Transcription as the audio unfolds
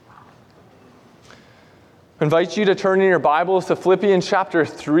I invite you to turn in your Bibles to Philippians chapter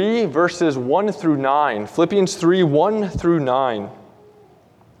 3, verses 1 through 9. Philippians 3, 1 through 9.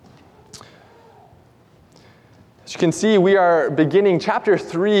 As you can see, we are beginning chapter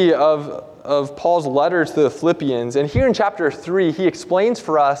 3 of Paul's letter to the Philippians. And here in chapter 3, he explains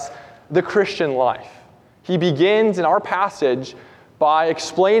for us the Christian life. He begins in our passage by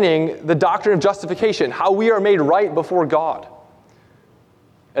explaining the doctrine of justification, how we are made right before God.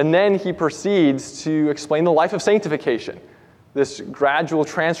 And then he proceeds to explain the life of sanctification, this gradual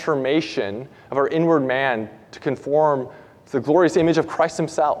transformation of our inward man to conform to the glorious image of Christ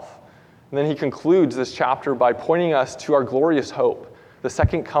himself. And then he concludes this chapter by pointing us to our glorious hope, the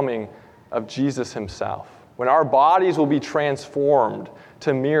second coming of Jesus himself, when our bodies will be transformed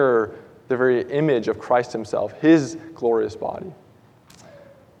to mirror the very image of Christ himself, his glorious body.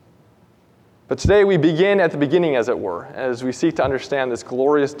 But today we begin at the beginning, as it were, as we seek to understand this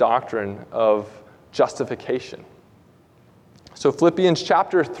glorious doctrine of justification. So Philippians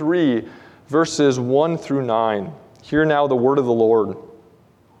chapter 3, verses 1 through 9. Hear now the word of the Lord.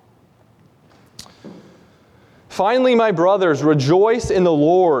 Finally, my brothers, rejoice in the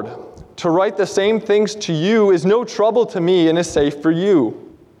Lord. To write the same things to you is no trouble to me and is safe for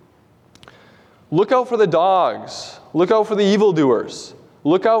you. Look out for the dogs. Look out for the evildoers.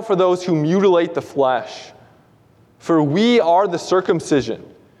 Look out for those who mutilate the flesh. For we are the circumcision,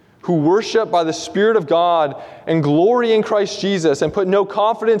 who worship by the Spirit of God and glory in Christ Jesus and put no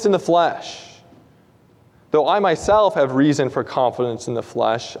confidence in the flesh. Though I myself have reason for confidence in the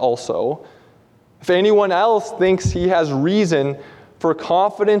flesh also. If anyone else thinks he has reason for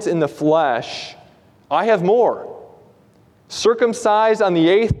confidence in the flesh, I have more. Circumcised on the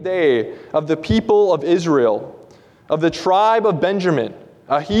 8th day of the people of Israel, of the tribe of Benjamin,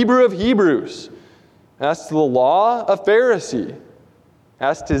 a Hebrew of Hebrews, as to the law, a Pharisee,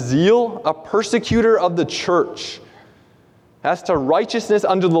 as to zeal, a persecutor of the church, as to righteousness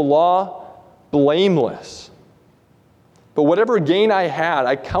under the law, blameless. But whatever gain I had,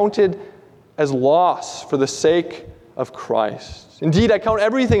 I counted as loss for the sake of Christ. Indeed, I count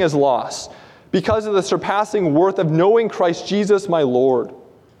everything as loss because of the surpassing worth of knowing Christ Jesus my Lord.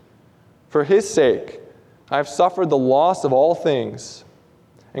 For his sake, I have suffered the loss of all things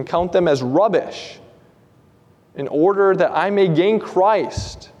and count them as rubbish in order that I may gain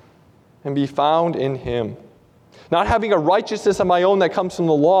Christ and be found in him, not having a righteousness of my own that comes from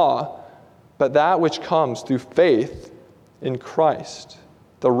the law, but that which comes through faith in Christ,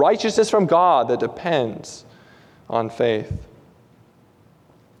 the righteousness from God that depends on faith.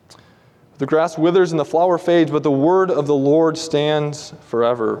 The grass withers and the flower fades, but the word of the Lord stands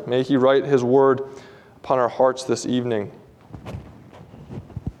forever. May he write his word upon our hearts this evening.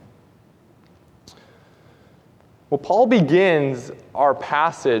 Well, Paul begins our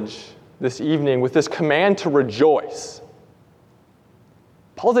passage this evening with this command to rejoice.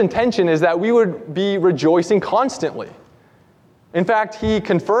 Paul's intention is that we would be rejoicing constantly. In fact, he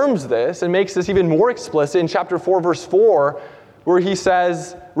confirms this and makes this even more explicit in chapter 4, verse 4, where he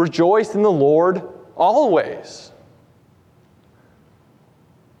says, rejoice in the Lord always.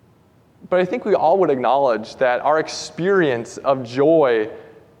 But I think we all would acknowledge that our experience of joy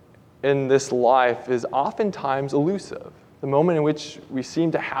in this life is oftentimes elusive. The moment in which we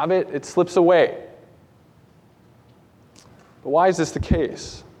seem to have it, it slips away. But why is this the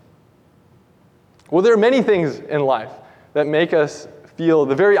case? Well, there are many things in life that make us feel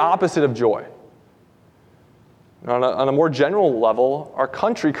the very opposite of joy. On a more general level, our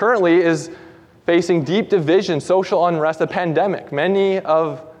country currently is facing deep division, social unrest, a pandemic. Many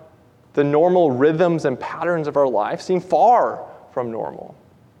of the normal rhythms and patterns of our life seem far from normal.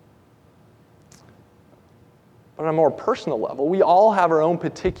 But on a more personal level, we all have our own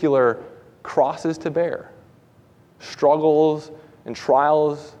particular crosses to bear, struggles and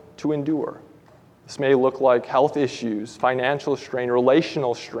trials to endure. This may look like health issues, financial strain,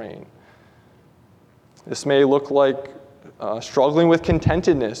 relational strain. This may look like struggling with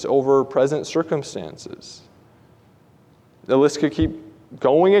contentedness over present circumstances. The list could keep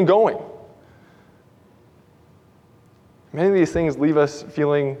going and going. Many of these things leave us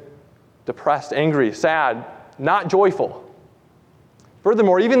feeling depressed, angry, sad, not joyful.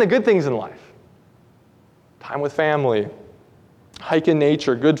 Furthermore, even the good things in life, time with family, hike in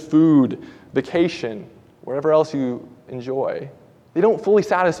nature, good food, vacation, whatever else you enjoy, they don't fully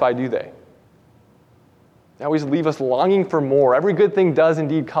satisfy, do they? They always leave us longing for more. Every good thing does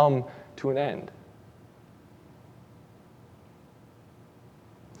indeed come to an end.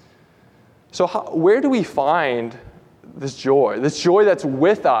 So where do we find this joy that's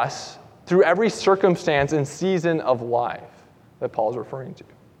with us through every circumstance and season of life that Paul's referring to?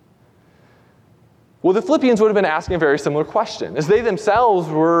 Well, the Philippians would have been asking a very similar question, as they themselves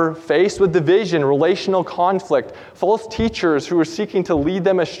were faced with division, relational conflict, false teachers who were seeking to lead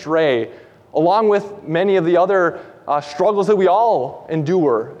them astray, along with many of the other struggles that we all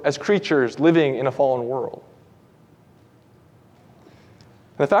endure as creatures living in a fallen world.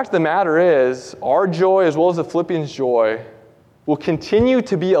 And the fact of the matter is, our joy as well as the Philippians' joy will continue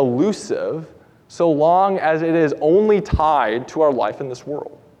to be elusive so long as it is only tied to our life in this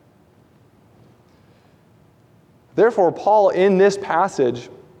world. Therefore, Paul, in this passage,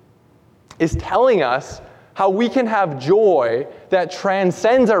 is telling us how we can have joy that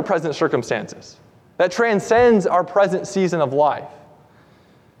transcends our present circumstances, that transcends our present season of life.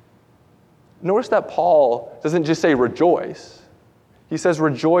 Notice that Paul doesn't just say rejoice. He says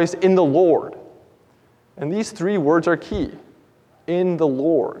rejoice in the Lord. And these three words are key. In the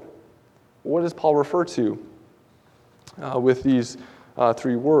Lord. What does Paul refer to with these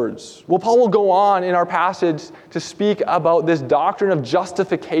three words? Well, Paul will go on in our passage to speak about this doctrine of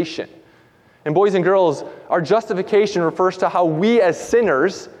justification. And boys and girls, our justification refers to how we as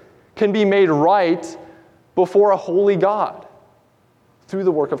sinners can be made right before a holy God through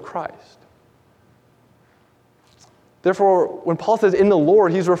the work of Christ. Therefore, when Paul says in the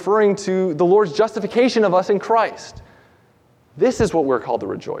Lord, he's referring to the Lord's justification of us in Christ. This is what we're called to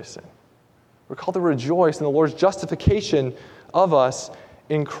rejoice in. We're called to rejoice in the Lord's justification of us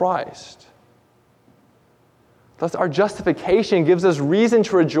in Christ. Thus, our justification gives us reason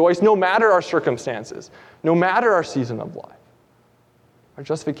to rejoice no matter our circumstances, no matter our season of life. Our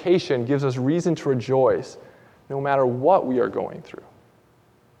justification gives us reason to rejoice no matter what we are going through.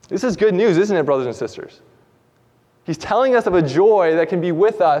 This is good news, isn't it, brothers and sisters? He's telling us of a joy that can be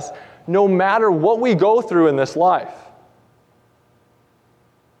with us no matter what we go through in this life.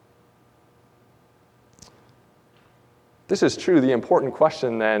 This is true. The important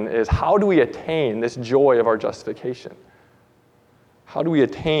question then is, how do we attain this joy of our justification? How do we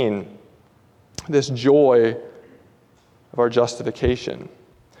attain this joy of our justification?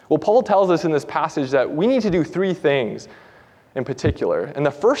 Well, Paul tells us in this passage that we need to do three things in particular, and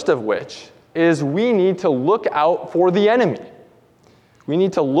the first of which is we need to look out for the enemy. We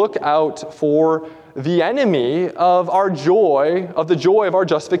need to look out for the enemy of our joy, of the joy of our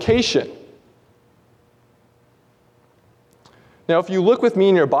justification. Now, if you look with me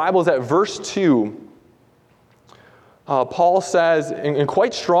in your Bibles at verse 2, Paul says in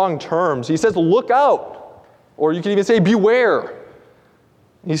quite strong terms, he says, look out, or you could even say beware.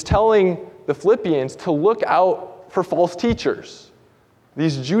 He's telling the Philippians to look out for false teachers.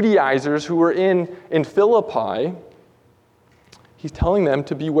 These Judaizers who were in Philippi, he's telling them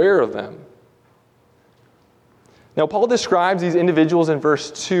to beware of them. Now, Paul describes these individuals in verse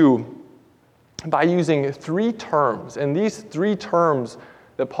 2 by using three terms. And these three terms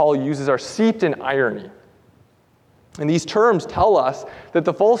that Paul uses are steeped in irony. And these terms tell us that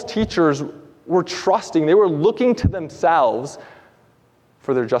the false teachers were trusting, they were looking to themselves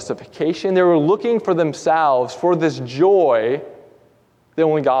for their justification. They were looking for themselves for this joy that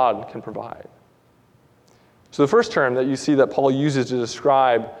only God can provide. So the first term that you see that Paul uses to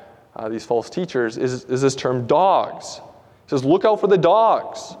describe these false teachers is this term dogs. He says, look out for the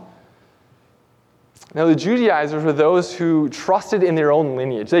dogs. Now, the Judaizers were those who trusted in their own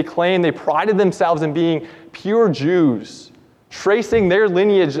lineage. They claimed they prided themselves in being pure Jews, tracing their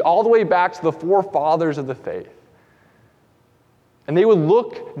lineage all the way back to the forefathers of the faith. And they would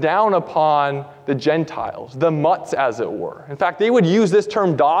look down upon the Gentiles, the mutts, as it were. In fact, they would use this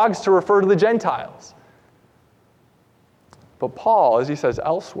term dogs to refer to the Gentiles. But Paul, as he says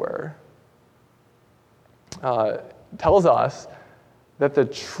elsewhere, tells us that the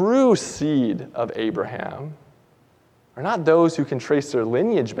true seed of Abraham are not those who can trace their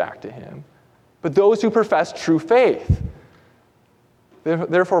lineage back to him, but those who profess true faith.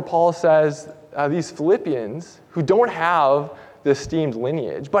 Therefore, Paul says these Philippians who don't have the esteemed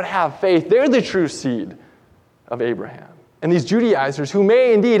lineage, but have faith, they're the true seed of Abraham. And these Judaizers who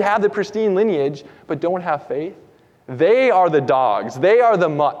may indeed have the pristine lineage, but don't have faith, they are the dogs. They are the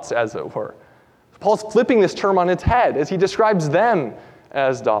mutts, as it were. Paul's flipping this term on its head as he describes them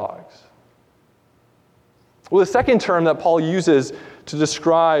as dogs. Well, the second term that Paul uses to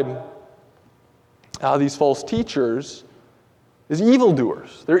describe these false teachers is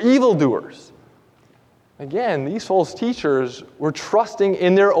evildoers. They're evildoers. Again, these false teachers were trusting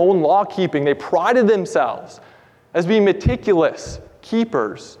in their own law-keeping. They prided themselves as being meticulous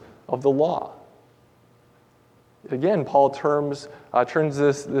keepers of the law. Again, Paul turns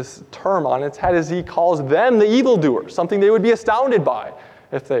this term on its head as he calls them the evildoers, something they would be astounded by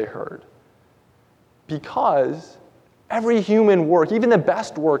if they heard. Because every human work, even the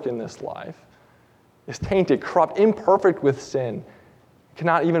best work in this life, is tainted, corrupt, imperfect with sin,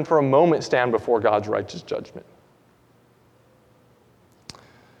 cannot even for a moment stand before God's righteous judgment.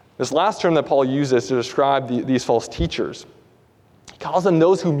 This last term that Paul uses to describe these false teachers, he calls them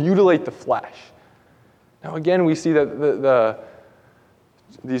those who mutilate the flesh. Now again, we see that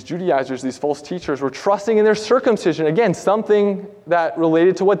these Judaizers, these false teachers, were trusting in their circumcision. Again, something that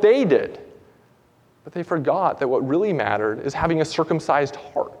related to what they did. But they forgot that what really mattered is having a circumcised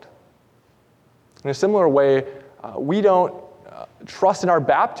heart. In a similar way, we don't trust in our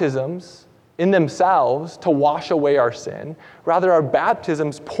baptisms in themselves to wash away our sin. Rather, our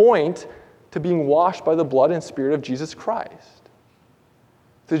baptisms point to being washed by the blood and spirit of Jesus Christ.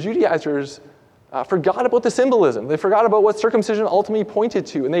 The Judaizers forgot about the symbolism. They forgot about what circumcision ultimately pointed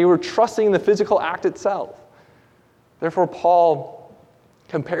to, and they were trusting in the physical act itself. Therefore, Paul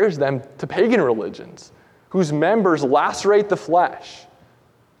compares them to pagan religions, whose members lacerate the flesh.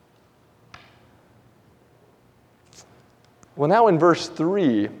 Well, now in verse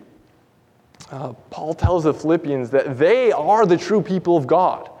 3, Paul tells the Philippians that they are the true people of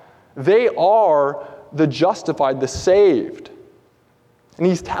God. They are the justified, the saved. And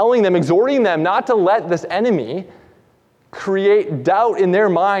he's telling them, exhorting them not to let this enemy create doubt in their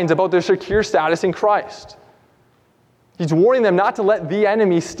minds about their secure status in Christ. He's warning them not to let the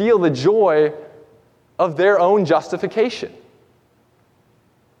enemy steal the joy of their own justification.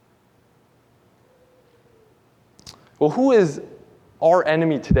 Well, who is our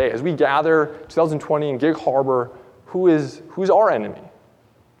enemy today? As we gather 2020 in Gig Harbor, who's our enemy?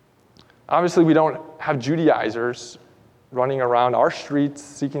 Obviously, we don't have Judaizers running around our streets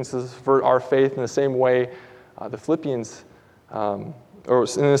seeking to subvert our faith in the same way the Philippians, or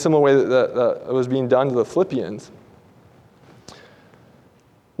in a similar way that was being done to the Philippians.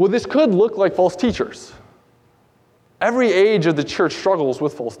 Well, this could look like false teachers. Every age of the church struggles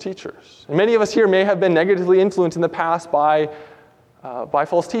with false teachers. And many of us here may have been negatively influenced in the past by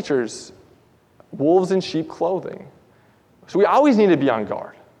false teachers, wolves in sheep clothing. So we always need to be on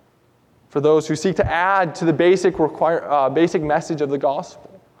guard for those who seek to add to the basic message of the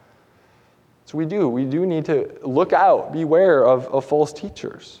gospel. So we do need to look out, beware of false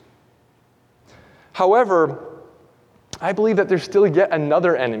teachers. However, I believe that there's still yet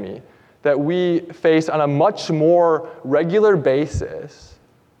another enemy that we face on a much more regular basis,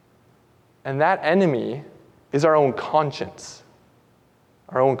 and that enemy is our own conscience.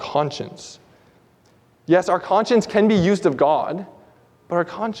 Our own conscience. Yes, our conscience can be used of God, but our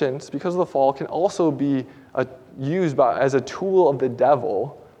conscience, because of the fall, can also be used as a tool of the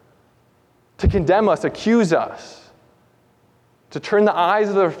devil to condemn us, accuse us, to turn the eyes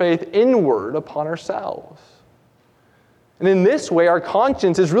of our faith inward upon ourselves. And in this way, our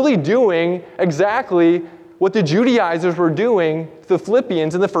conscience is really doing exactly what the Judaizers were doing to the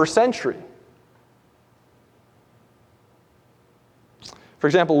Philippians in the first century. For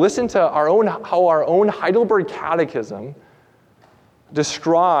example, listen to how our own Heidelberg Catechism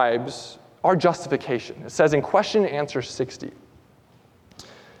describes our justification. It says in question and answer 60,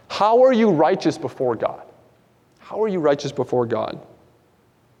 how are you righteous before God? How are you righteous before God?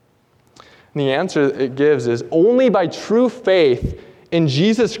 And the answer it gives is only by true faith in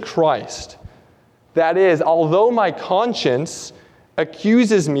Jesus Christ. That is, although my conscience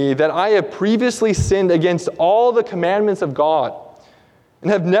accuses me that I have previously sinned against all the commandments of God and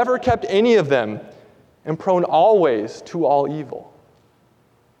have never kept any of them, and prone always to all evil.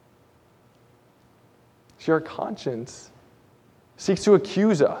 See, our conscience seeks to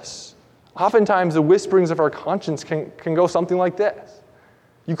accuse us. Oftentimes, the whisperings of our conscience can go something like this.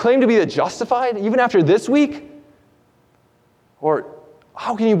 You claim to be the justified even after this week? Or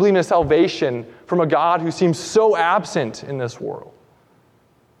how can you believe in salvation from a God who seems so absent in this world?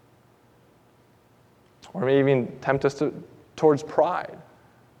 Or maybe even tempt us towards pride.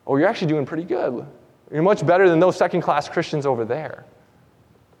 Oh, you're actually doing pretty good. You're much better than those second-class Christians over there.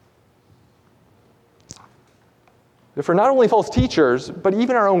 For not only false teachers, but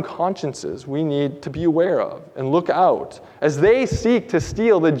even our own consciences, we need to be aware of and look out as they seek to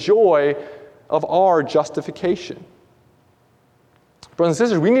steal the joy of our justification. Brothers and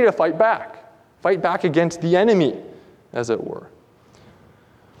sisters, we need to fight back against the enemy, as it were.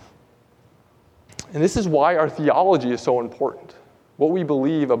 And this is why our theology is so important. What we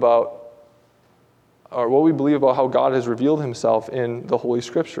believe about how God has revealed himself in the Holy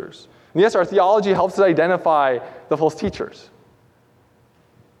Scriptures. And yes, our theology helps us identify the false teachers.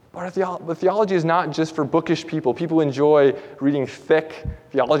 But theology is not just for bookish people who enjoy reading thick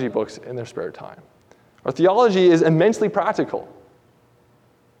theology books in their spare time. Our theology is immensely practical.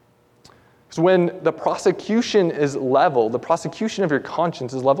 Because when the prosecution is leveled, the prosecution of your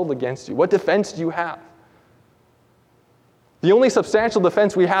conscience is leveled against you, what defense do you have? The only substantial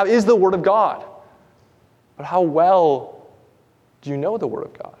defense we have is the Word of God. But how well do you know the Word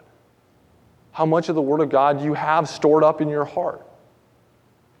of God? How much of the Word of God do you have stored up in your heart?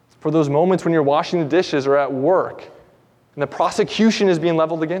 For those moments when you're washing the dishes or at work and the prosecution is being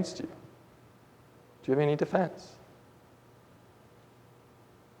leveled against you, do you have any defense?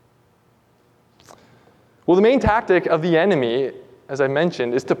 Well, the main tactic of the enemy, as I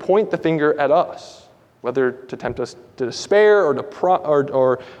mentioned, is to point the finger at us, whether to tempt us to despair or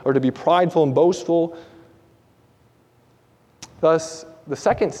to be prideful and boastful. Thus, the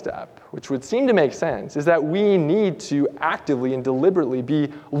second step, which would seem to make sense, is that we need to actively and deliberately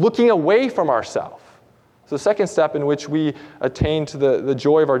be looking away from ourselves. So the second step in which we attain to the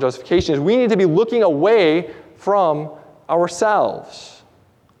joy of our justification is we need to be looking away from ourselves.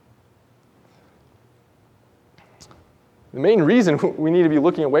 The main reason we need to be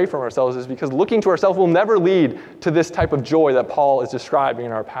looking away from ourselves is because looking to ourselves will never lead to this type of joy that Paul is describing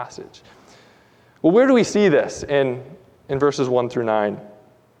in our passage. Well, where do we see this in verses 1 through 9?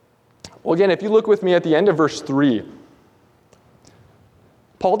 Well, again, if you look with me at the end of verse 3,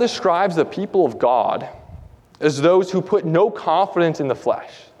 Paul describes the people of God as those who put no confidence in the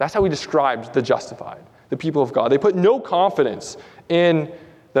flesh. That's how he describes the justified, the people of God. They put no confidence in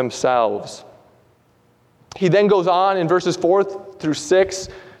themselves. He then goes on in verses 4 through 6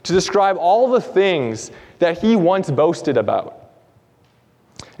 to describe all the things that he once boasted about.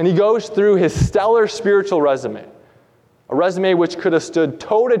 And he goes through his stellar spiritual resume, a resume which could have stood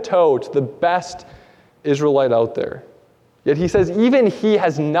toe-to-toe to the best Israelite out there. Yet he says even he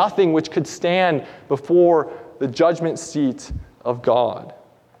has nothing which could stand before the judgment seat of God.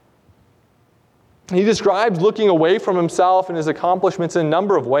 He describes looking away from himself and his accomplishments in a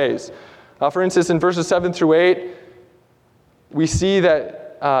number of ways. For instance, in verses 7 through 8, we see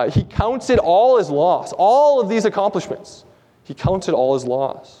that he counts it all as loss. All of these accomplishments, he counts it all as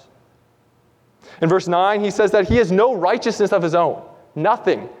loss. In verse 9, he says that he has no righteousness of his own,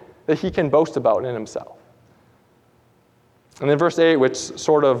 nothing that he can boast about in himself. And then verse 8, which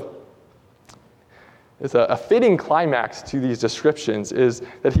sort of is a fitting climax to these descriptions, is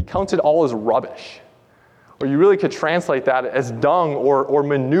that he counts it all as rubbish. Or you really could translate that as dung or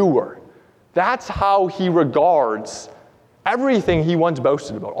manure. That's how he regards everything he once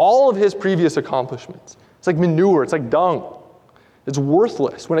boasted about, all of his previous accomplishments. It's like manure, it's like dung. It's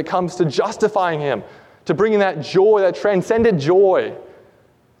worthless when it comes to justifying him, to bringing that joy, that transcendent joy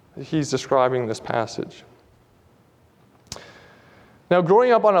that he's describing in this passage. Now,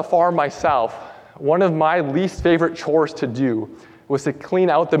 growing up on a farm myself, one of my least favorite chores to do was to clean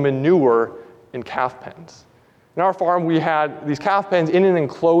out the manure in calf pens. In our farm, we had these calf pens in an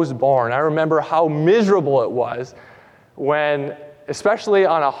enclosed barn. I remember how miserable it was when, especially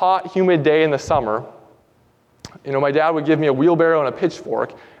on a hot, humid day in the summer, my dad would give me a wheelbarrow and a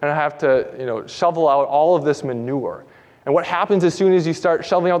pitchfork, and I'd have to, shovel out all of this manure. And what happens as soon as you start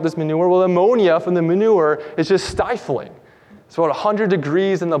shoveling out this manure? Well, ammonia from the manure is just stifling. It's about 100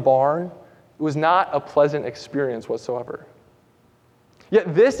 degrees in the barn. It was not a pleasant experience whatsoever.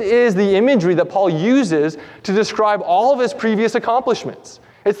 Yet this is the imagery that Paul uses to describe all of his previous accomplishments.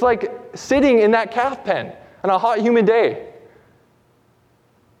 It's like sitting in that calf pen on a hot, humid day.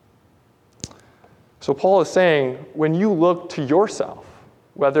 So Paul is saying, when you look to yourself,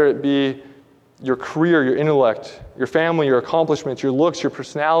 whether it be your career, your intellect, your family, your accomplishments, your looks, your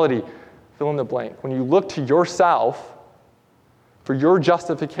personality, fill in the blank. When you look to yourself for your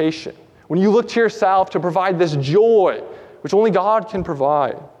justification, when you look to yourself to provide this joy, which only God can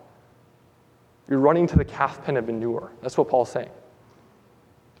provide, you're running to the calf pen of manure. That's what Paul's saying.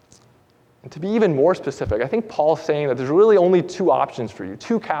 And to be even more specific, I think Paul's saying that there's really only two options for you,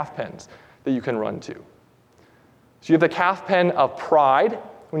 two calf pens that you can run to. So you have the calf pen of pride,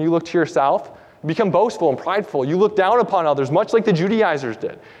 when you look to yourself, you become boastful and prideful. You look down upon others, much like the Judaizers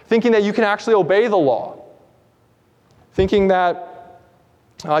did, thinking that you can actually obey the law, thinking that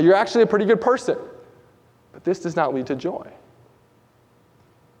you're actually a pretty good person. But this does not lead to joy.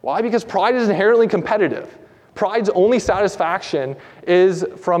 Why? Because pride is inherently competitive. Pride's only satisfaction is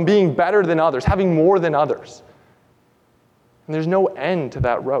from being better than others, having more than others. And there's no end to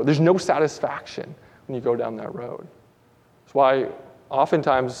that road. There's no satisfaction when you go down that road. That's why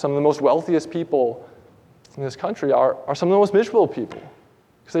oftentimes some of the most wealthiest people in this country are some of the most miserable people,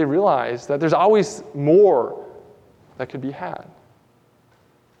 because they realize that there's always more that could be had.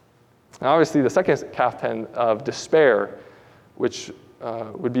 Now, obviously, the second calf pen of despair, which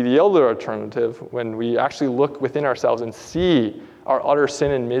would be the elder alternative, when we actually look within ourselves and see our utter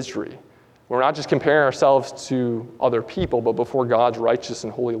sin and misery, We're not just comparing ourselves to other people, but before God's righteous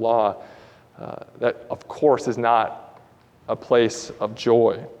and holy law. That, of course, is not a place of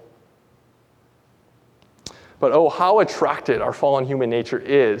joy. But oh, how attracted our fallen human nature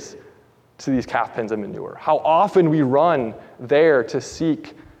is to these calf pens of manure. How often we run there to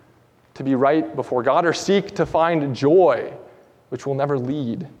seek to be right before God or seek to find joy, which will never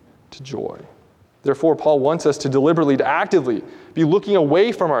lead to joy. Therefore, Paul wants us to deliberately, to actively be looking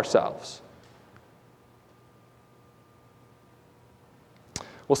away from ourselves.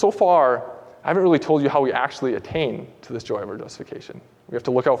 Well, so far, I haven't really told you how we actually attain to this joy of our justification. We have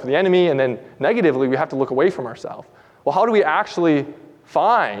to look out for the enemy, and then negatively, we have to look away from ourselves. Well, how do we actually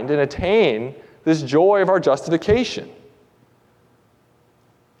find and attain this joy of our justification?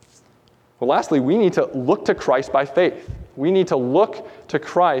 Well, lastly, we need to look to Christ by faith. We need to look to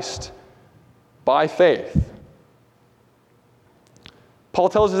Christ by faith. Paul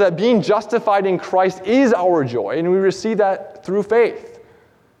tells us that being justified in Christ is our joy, and we receive that through faith.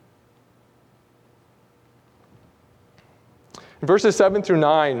 In verses 7 through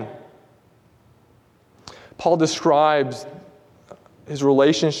 9, Paul describes his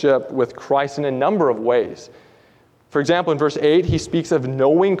relationship with Christ in a number of ways. For example, in verse 8, he speaks of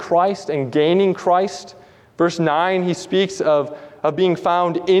knowing Christ and gaining Christ. Verse 9, he speaks of being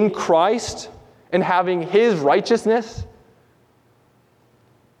found in Christ and having his righteousness.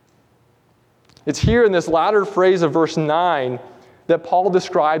 It's here in this latter phrase of verse 9 that Paul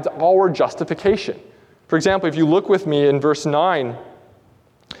describes our justification. For example, if you look with me in verse 9,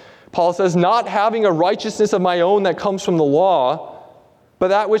 Paul says, "Not having a righteousness of my own that comes from the law, but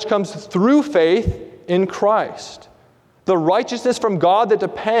that which comes through faith in Christ. The righteousness from God that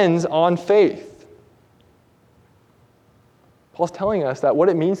depends on faith." Paul's telling us that what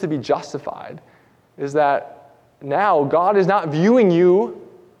it means to be justified is that now God is not viewing you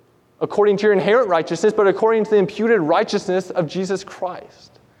according to your inherent righteousness, but according to the imputed righteousness of Jesus Christ.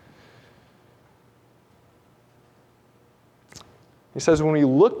 He says when we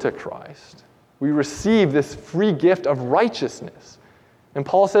look to Christ, we receive this free gift of righteousness. And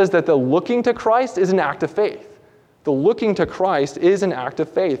Paul says that the looking to Christ is an act of faith. The looking to Christ is an act of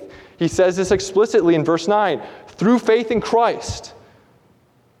faith. He says this explicitly in verse 9, through faith in Christ.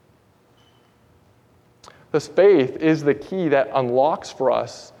 This faith is the key that unlocks for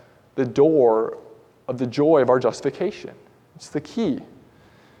us the door of the joy of our justification. It's the key.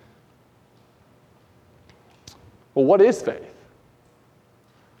 Well, what is faith?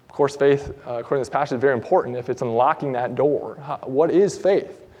 Of course, faith, according to this passage, is very important if it's unlocking that door. What is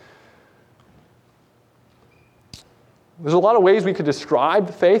faith? There's a lot of ways we could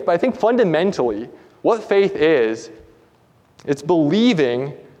describe faith, but I think fundamentally, what faith is, it's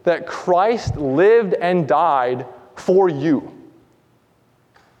believing that Christ lived and died for you.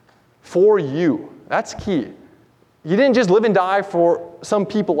 For you. That's key. He didn't just live and die for some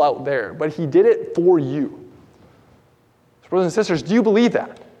people out there, but he did it for you. So brothers and sisters, do you believe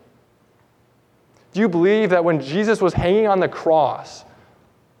that? Do you believe that when Jesus was hanging on the cross,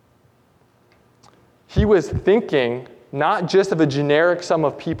 he was thinking not just of a generic sum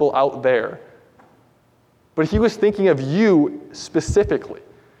of people out there, but he was thinking of you specifically.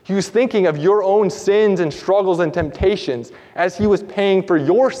 He was thinking of your own sins and struggles and temptations as he was paying for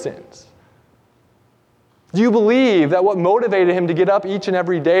your sins. Do you believe that what motivated him to get up each and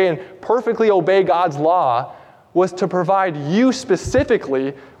every day and perfectly obey God's law was to provide you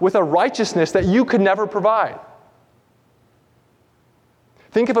specifically with a righteousness that you could never provide?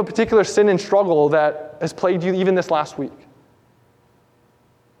 Think of a particular sin and struggle that has plagued you even this last week.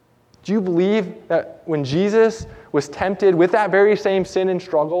 Do you believe that when Jesus was tempted with that very same sin and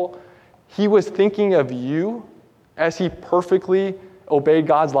struggle, he was thinking of you as he perfectly obeyed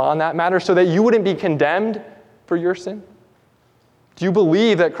God's law in that matter so that you wouldn't be condemned for your sin? Do you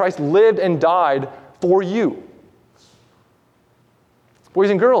believe that Christ lived and died for you? Boys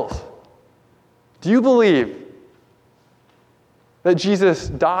and girls, do you believe that Jesus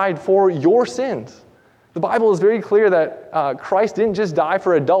died for your sins? The Bible is very clear that Christ didn't just die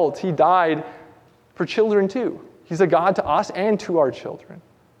for adults, he died for children too. He's a God to us and to our children.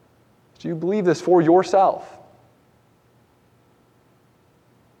 Do you believe this for yourself?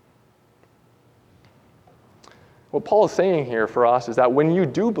 What Paul is saying here for us is that when you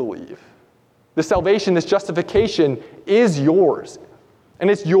do believe, this salvation, this justification is yours. And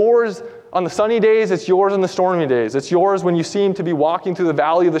it's yours on the sunny days, it's yours on the stormy days. It's yours when you seem to be walking through the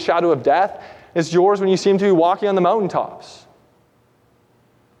valley of the shadow of death. It's yours when you seem to be walking on the mountaintops.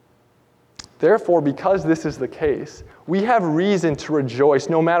 Therefore, because this is the case, we have reason to rejoice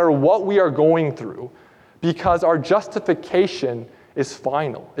no matter what we are going through, because our justification is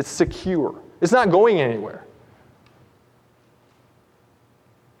final. It's secure. It's not going anywhere.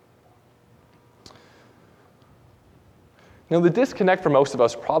 Now, the disconnect for most of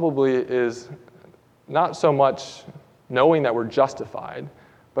us probably is not so much knowing that we're justified,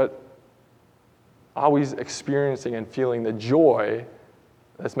 but always experiencing and feeling the joy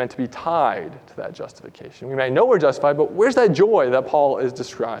that's meant to be tied to that justification. We might know we're justified, but where's that joy that Paul is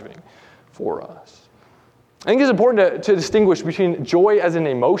describing for us? I think it's important to distinguish between joy as an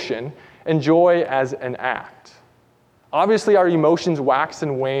emotion and joy as an act. Obviously, our emotions wax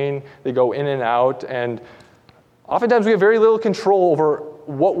and wane. They go in and out, and oftentimes we have very little control over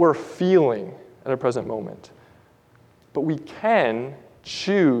what we're feeling at a present moment. But we can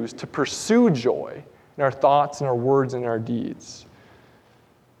choose to pursue joy in our thoughts and our words and our deeds.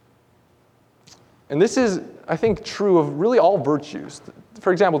 And this is, I think, true of really all virtues.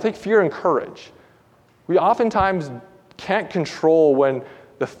 For example, take fear and courage. We oftentimes can't control when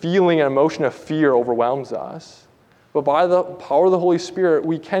the feeling and emotion of fear overwhelms us. But by the power of the Holy Spirit,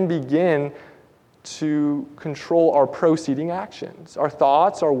 we can begin to control our proceeding actions, our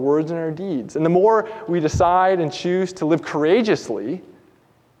thoughts, our words, and our deeds. And the more we decide and choose to live courageously,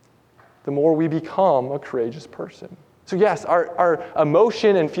 the more we become a courageous person. So yes, our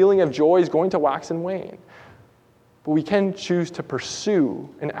emotion and feeling of joy is going to wax and wane. But we can choose to pursue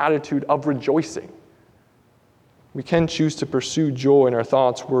an attitude of rejoicing. We can choose to pursue joy in our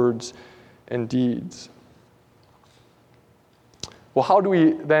thoughts, words, and deeds. Well, how do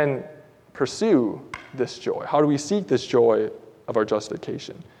we then pursue this joy? How do we seek this joy of our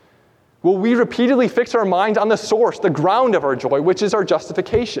justification? Well, we repeatedly fix our minds on the source, the ground of our joy, which is our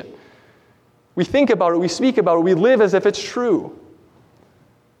justification. We think about it, we speak about it, we live as if it's true.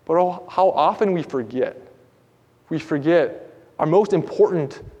 But how often we forget. We forget our most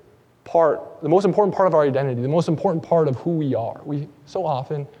important part, the most important part of our identity, the most important part of who we are. We so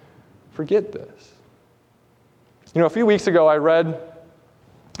often forget this. A few weeks ago, I read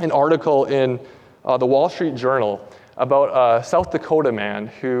an article in the Wall Street Journal about a South Dakota man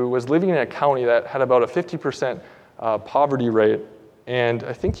who was living in a county that had about a 50% poverty rate, and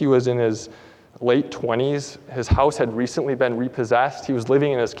I think he was in his late 20s. His house had recently been repossessed. He was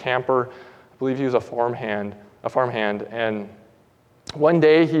living in his camper. I believe he was a farmhand, and one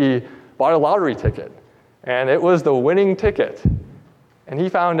day he bought a lottery ticket, and it was the winning ticket. And he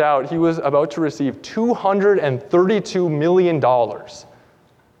found out he was about to receive $232 million.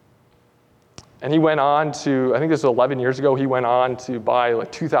 And he went on to, I think this was 11 years ago, he went on to buy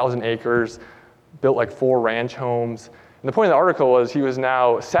 2,000 acres, built 4 ranch homes. And the point of the article was he was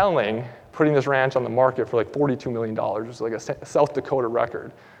now putting this ranch on the market for $42 million, which is a South Dakota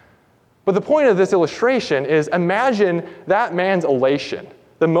record. But the point of this illustration is imagine that man's elation,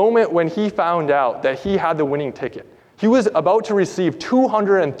 the moment when he found out that he had the winning ticket. He was about to receive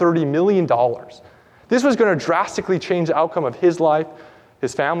 $230 million. This was going to drastically change the outcome of his life,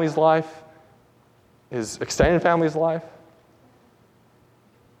 his family's life, his extended family's life.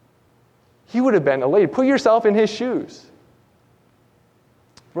 He would have been elated. Put yourself in his shoes.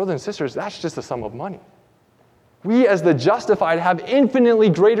 Brothers and sisters, that's just a sum of money. We as the justified have infinitely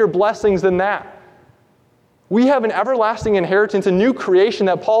greater blessings than that. We have an everlasting inheritance, a new creation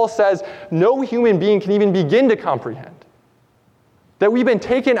that Paul says no human being can even begin to comprehend. That we've been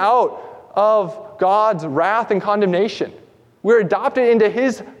taken out of God's wrath and condemnation. We're adopted into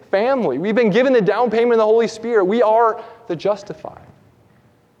his family. We've been given the down payment of the Holy Spirit. We are the justified.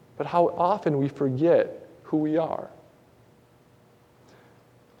 But how often we forget who we are.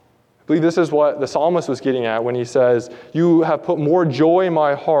 I believe this is what the psalmist was getting at when he says, "You have put more joy in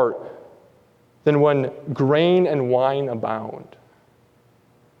my heart than when grain and wine abound."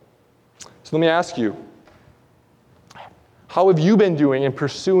 So let me ask you, how have you been doing in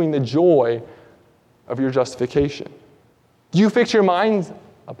pursuing the joy of your justification? Do you fix your minds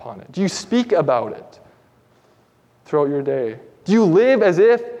upon it? Do you speak about it throughout your day? Do you live as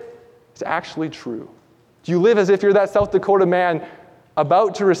if it's actually true? Do you live as if you're that South Dakota man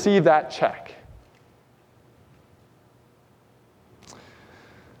about to receive that check?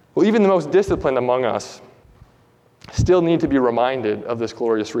 Well, even the most disciplined among us still need to be reminded of this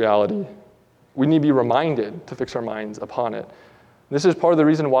glorious reality. We need to be reminded to fix our minds upon it. This is part of the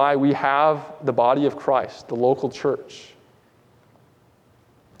reason why we have the body of Christ, the local church.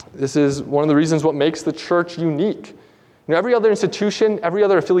 This is one of the reasons what makes the church unique. Every other institution, every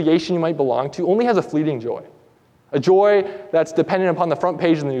other affiliation you might belong to only has a fleeting joy. A joy that's dependent upon the front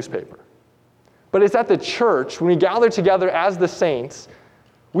page of the newspaper. But it's at the church, when we gather together as the saints,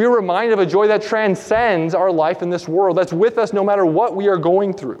 we are reminded of a joy that transcends our life in this world, that's with us no matter what we are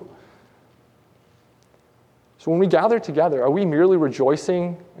going through. So when we gather together, are we merely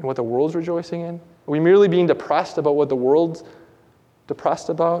rejoicing in what the world's rejoicing in? Are we merely being depressed about what the world's depressed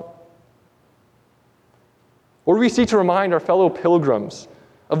about? Or do we seek to remind our fellow pilgrims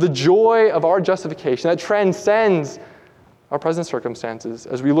of the joy of our justification that transcends our present circumstances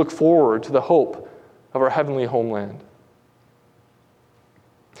as we look forward to the hope of our heavenly homeland?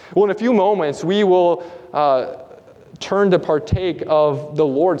 Well, in a few moments, we will turn to partake of the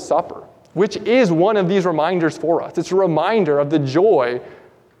Lord's Supper, which is one of these reminders for us. It's a reminder of the joy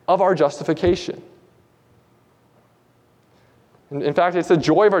of our justification. In fact, it's the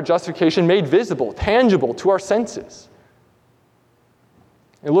joy of our justification made visible, tangible to our senses.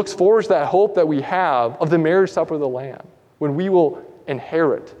 It looks forward to that hope that we have of the marriage supper of the Lamb, when we will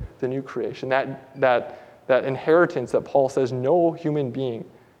inherit the new creation, that inheritance that Paul says no human being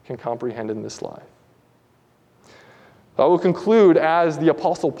can comprehend in this life. I will conclude as the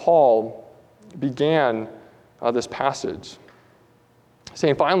Apostle Paul began this passage,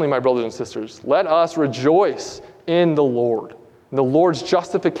 saying, finally, my brothers and sisters, let us rejoice in the Lord, in the Lord's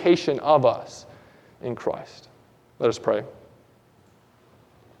justification of us in Christ. Let us pray.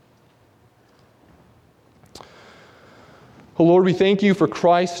 Oh Lord, we thank you for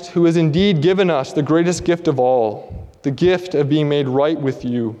Christ, who has indeed given us the greatest gift of all, the gift of being made right with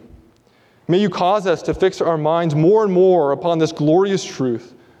you. May you cause us to fix our minds more and more upon this glorious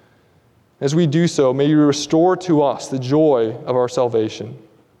truth. As we do so, may you restore to us the joy of our salvation.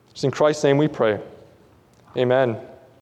 It's in Christ's name we pray. Amen.